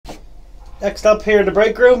Next up here in the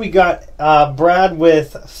break room, we got Brad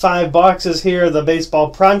with 5 boxes here of the baseball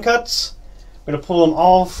prime cuts. We're going to pull them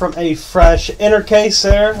all from a fresh inner case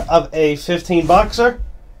there of a 15 boxer.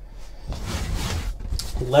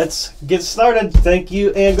 Let's get started. Thank you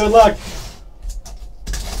and good luck.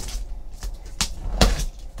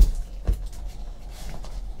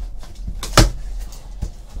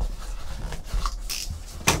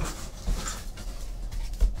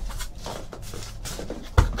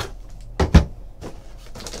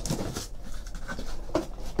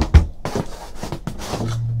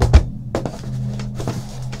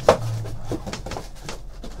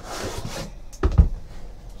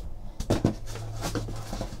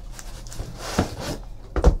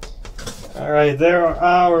 Alright, there are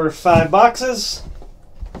our 5 boxes.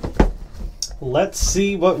 Let's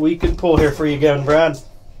see what we can pull here for you again, Brad.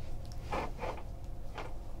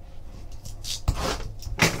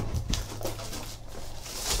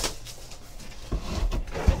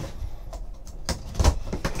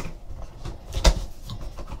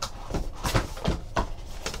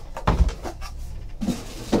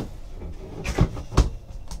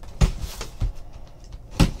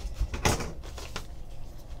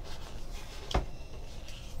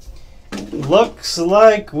 Looks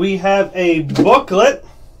like we have a booklet.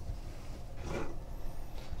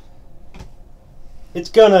 It's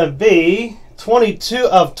gonna be 22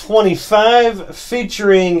 of 25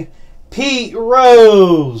 featuring Pete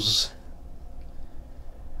Rose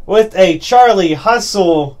with a Charlie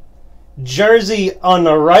Hustle jersey on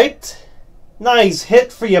the right. Nice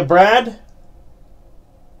hit for you, Brad.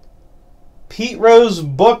 Pete Rose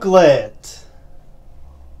booklet.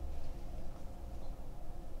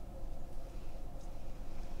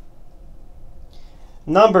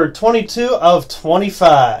 Number 22 of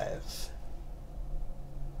 25.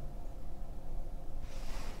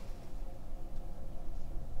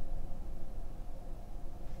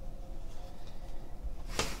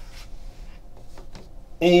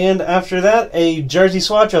 And after that, a jersey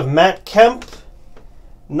swatch of Matt Kemp,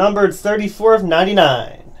 numbered 34 of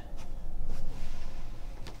 99.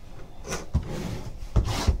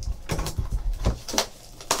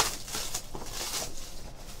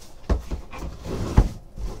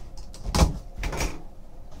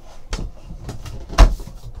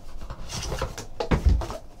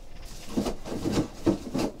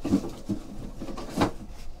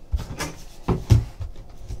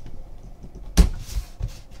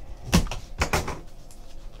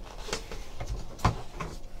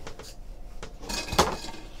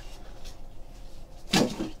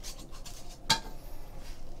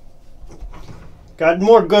 Got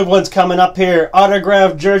more good ones coming up here.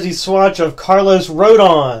 Autographed jersey swatch of Carlos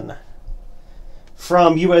Rodon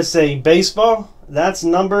from USA Baseball. That's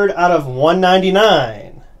numbered out of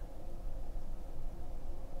 199.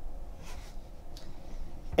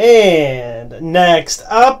 And next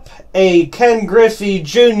up, a Ken Griffey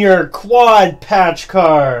Jr. quad patch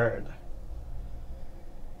card.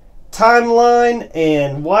 Timeline,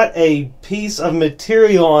 and what a piece of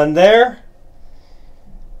material on there.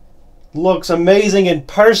 Looks amazing in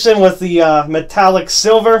person with the metallic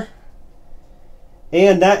silver.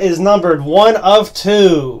 And that is numbered 1 of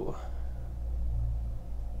 2.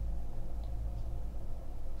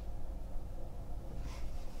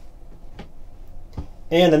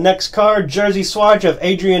 And the next card, jersey swatch of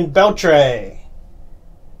Adrian Beltre.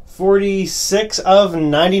 46 of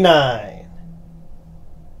 99.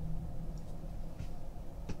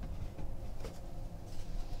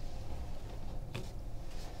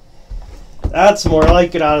 That's more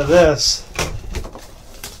like it out of this.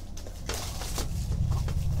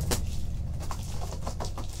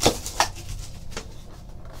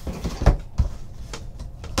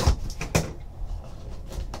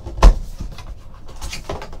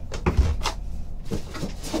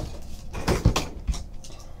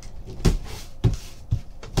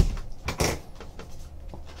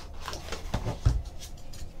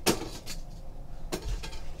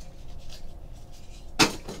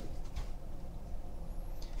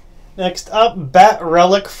 Next up, Bat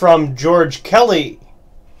Relic from George Kelly.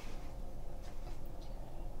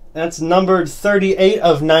 That's numbered 38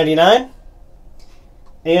 of 99.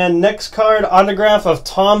 And next card, autograph of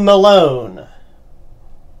Tom Malone.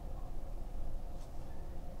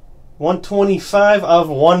 125 of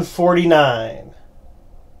 149.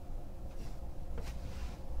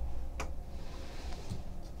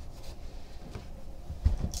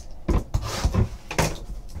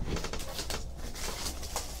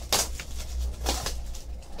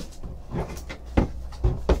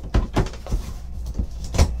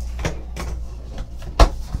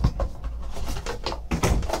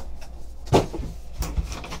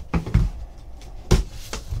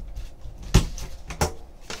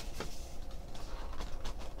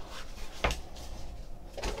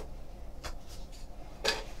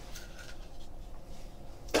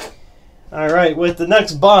 All right, with the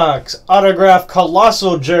next box, autograph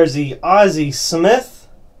colossal jersey, Ozzie Smith,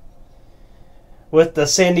 with the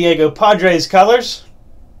San Diego Padres colors.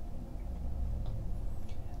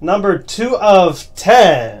 Number 2 of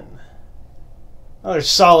 10. Another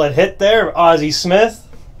solid hit there, Ozzie Smith.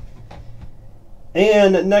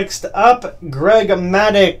 And next up, Greg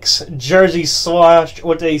Maddux jersey swatch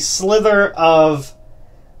with a slither of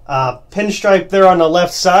pinstripe there on the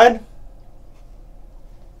left side.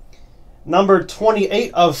 Number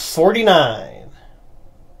 28 of 49.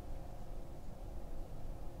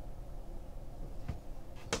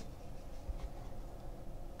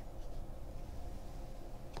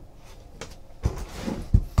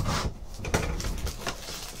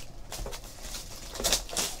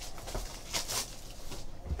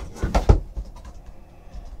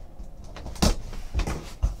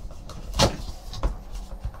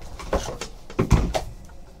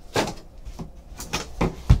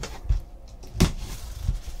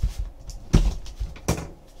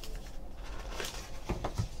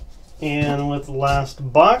 And with the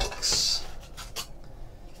last box,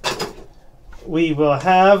 we will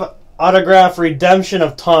have autograph redemption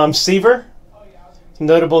of Tom Seaver,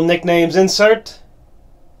 notable nicknames insert,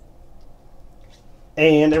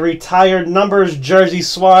 and a retired numbers jersey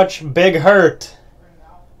swatch, Big Hurt,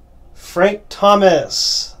 Frank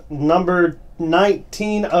Thomas, number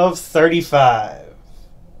 19 of 35.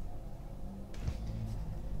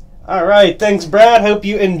 All right, thanks, Brad. Hope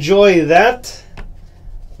you enjoy that.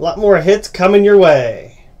 A lot more hits coming your way.